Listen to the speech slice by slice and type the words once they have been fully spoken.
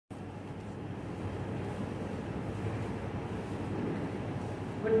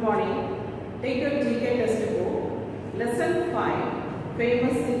Good morning. Take your GK textbook. Lesson 5.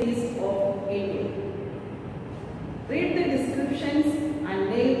 Famous cities of India. Read the descriptions and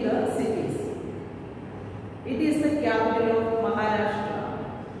name the cities. It is the capital of Maharashtra.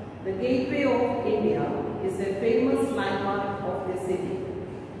 The gateway of India is a famous landmark of the city.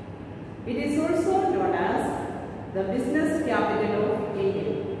 It is also known as the business capital of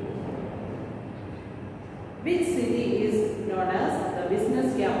India. Which city is known as the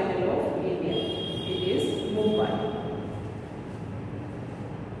business capital of India? It is Mumbai.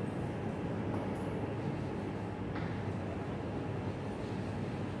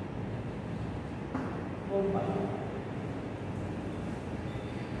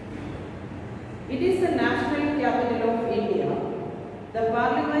 It is the national capital of India.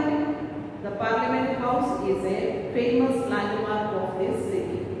 The Parliament House is a famous landmark of this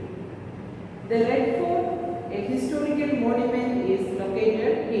city. The Red Fort, a historical monument, is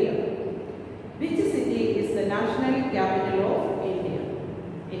located here. Which city is the national capital of India?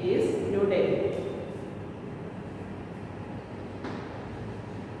 It is New Delhi.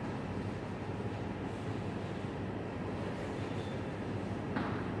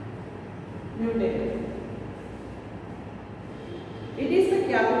 New Delhi. It is the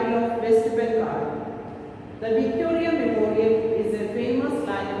capital of West Bengal. The Victoria Memorial is a famous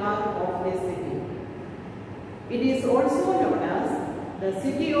landmark of this city. It is also known as the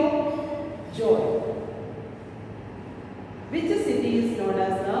City of Joy. Which city is known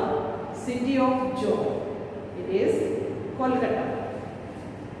as the City of Joy? It is Kolkata.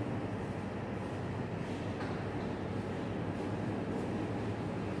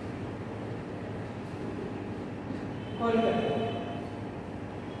 Kolkata.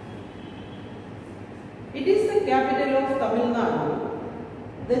 It is the capital of Tamil Nadu.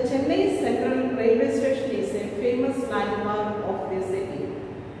 The Chennai Central Railway Station is a famous landmark of this city.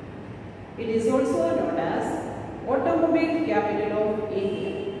 It is also known as Automobile Capital of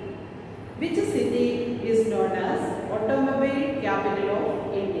India. Which city is known as Automobile Capital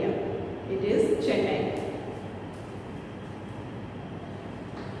of India? It is Chennai.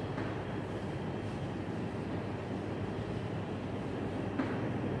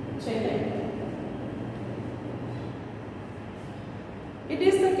 Chennai. It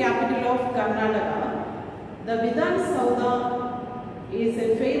is the capital of Karnataka. The Vidhan Soudha is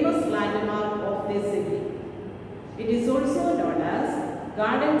a famous landmark of this city. It is also known as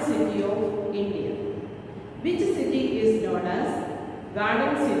Garden City of India. Which city is known as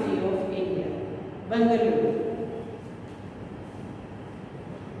Garden City of India? Bengaluru.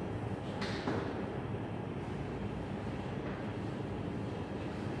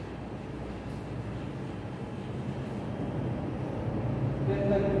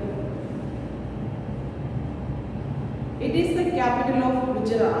 It is the capital of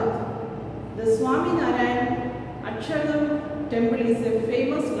Gujarat. The Swaminarayan Akshardham temple is a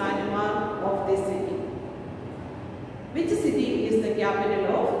famous landmark of this city. Which city is the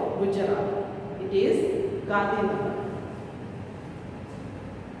capital of Gujarat? It is Gandhinagar.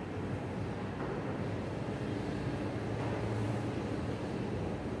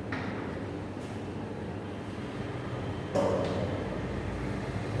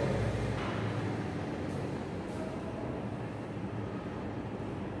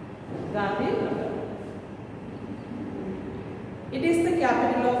 Gandhinagar. It is the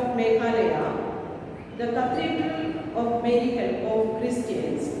capital of Meghalaya. The Cathedral of Mary Help of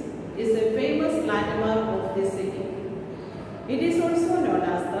Christians is a famous landmark of this city. It is also known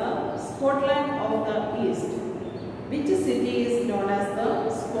as the Scotland of the East. Which city is known as the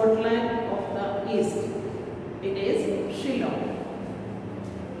Scotland of the East? It is Shillong.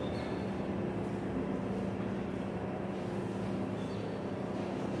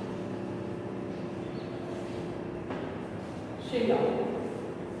 Shillong.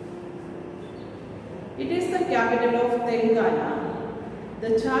 It is the capital of Telangana. The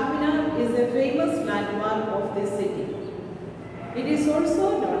Charminar is a famous landmark of this city. It is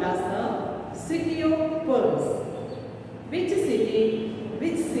also known as the City of Pearls. Which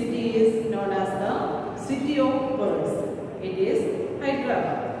city is known as the City of Pearls? It is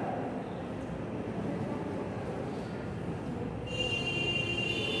Hyderabad.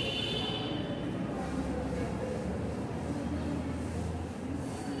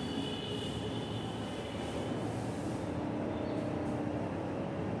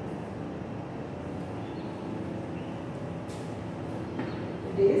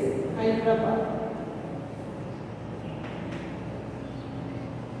 It is Hyderabad.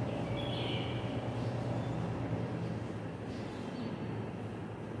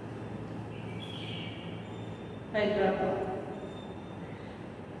 Hyderabad.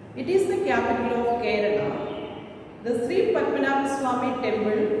 It is the capital of Kerala. The Sri Padmanabhaswamy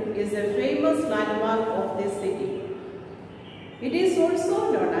temple is a famous landmark of this city. It is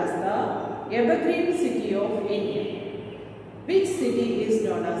also known as the Evergreen City of India. Which city is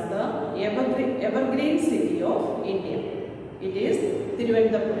known as the Evergreen City of India? It is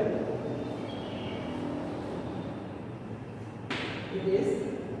Thiruvananthapuram. It is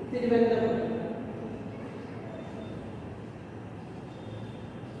Thiruvananthapuram.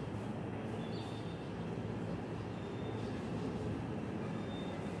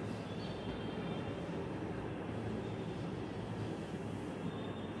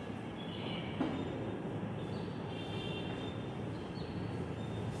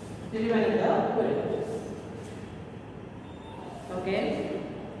 Okay,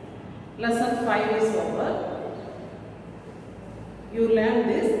 lesson 5 is over. You learned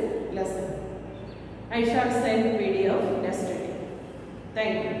this lesson. I shall send PDF yesterday.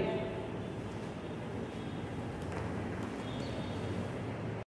 Thank you.